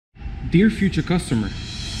Dear future customer,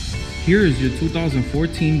 here is your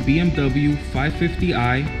 2014 BMW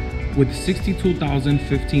 550i with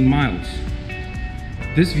 62,015 miles.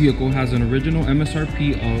 This vehicle has an original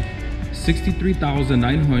MSRP of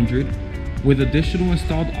 $63,900 with additional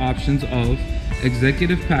installed options of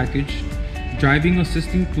Executive Package, Driving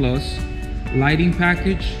Assisting Plus, Lighting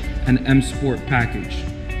Package, and M Sport Package.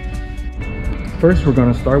 First, we're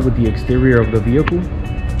going to start with the exterior of the vehicle,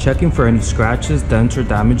 checking for any scratches, dents, or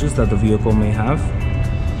damages that the vehicle may have.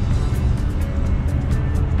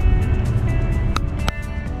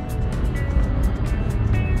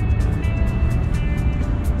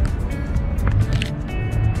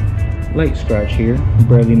 Light scratch here,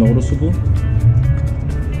 barely noticeable.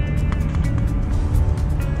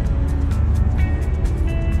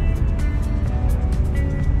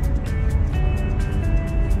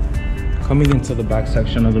 Coming into the back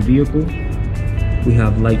section of the vehicle, we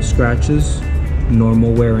have light scratches,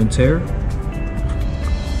 normal wear and tear.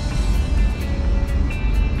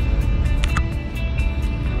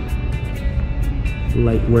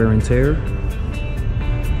 Light wear and tear.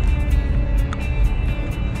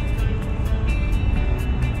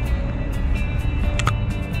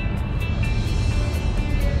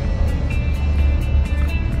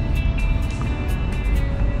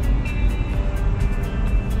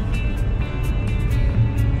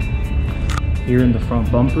 Here in the front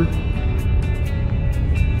bumper,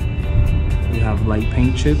 we have light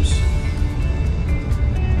paint chips.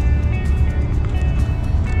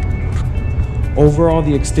 Overall,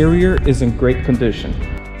 the exterior is in great condition.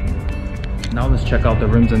 Now let's check out the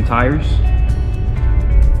rims and tires.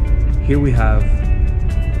 Here we have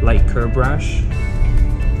light curb rash,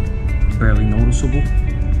 barely noticeable.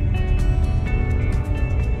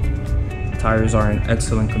 Tires are in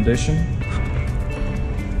excellent condition.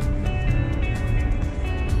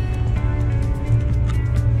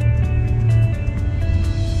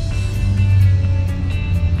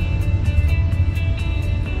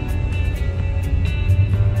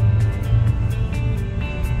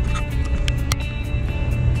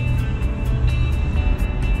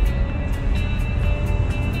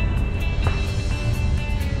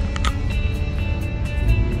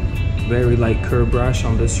 Very light curb rash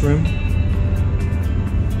on this rim.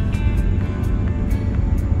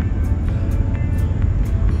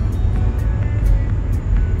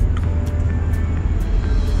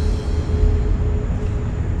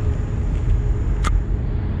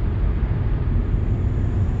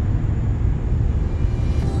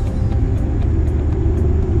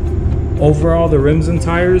 Overall, the rims and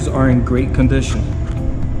tires are in great condition.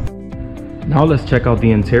 Now let's check out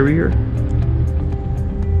the interior.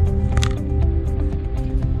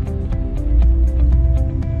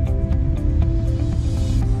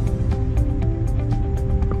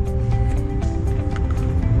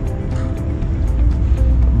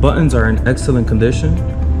 Buttons are in excellent condition.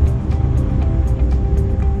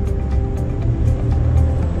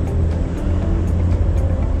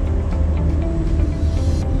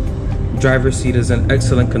 Driver's seat is in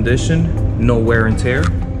excellent condition, no wear and tear.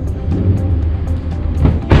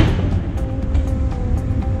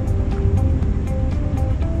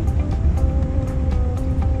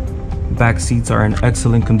 Back seats are in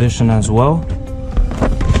excellent condition as well.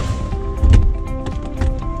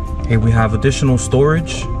 Here we have additional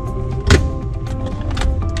storage,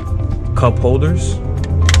 cup holders,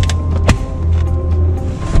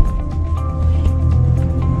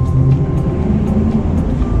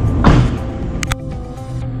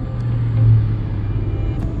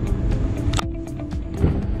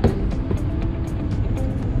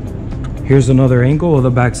 here's another angle of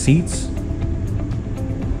the back seats.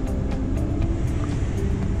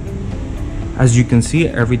 As you can see,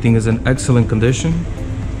 everything is in excellent condition.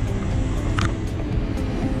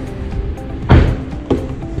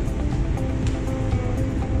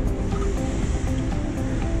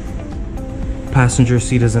 Passenger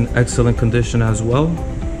seat is in excellent condition as well.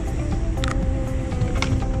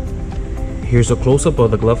 Here's a close-up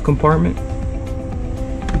of the glove compartment.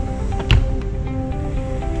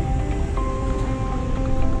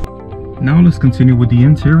 Now let's continue with the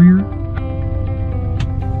interior.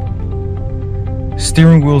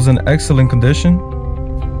 Steering wheel is in excellent condition.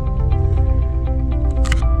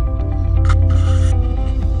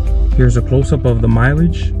 Here's a close-up of the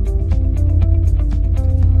mileage.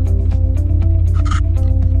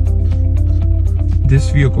 This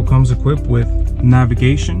vehicle comes equipped with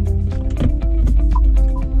navigation,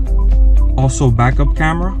 also backup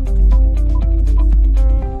camera,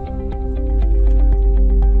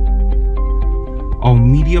 all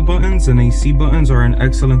media buttons and AC buttons are in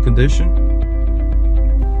excellent condition.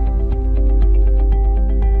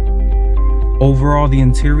 Overall, the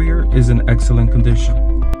interior is in excellent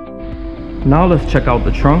condition. Now let's check out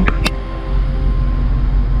the trunk.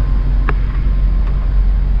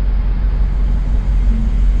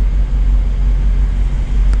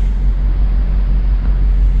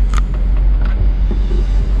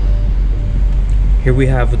 Here we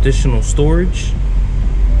have additional storage,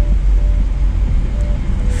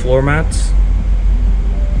 floor mats.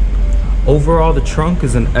 Overall, the trunk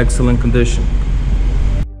is in excellent condition.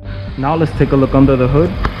 Now let's take a look under the hood.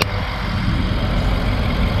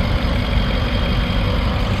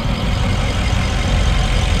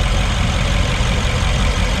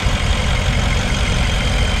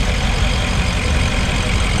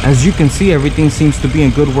 As you can see, everything seems to be in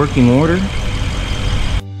good working order.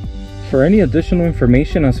 For any additional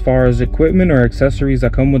information as far as equipment or accessories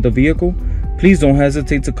that come with the vehicle, please don't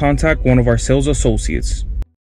hesitate to contact one of our sales associates.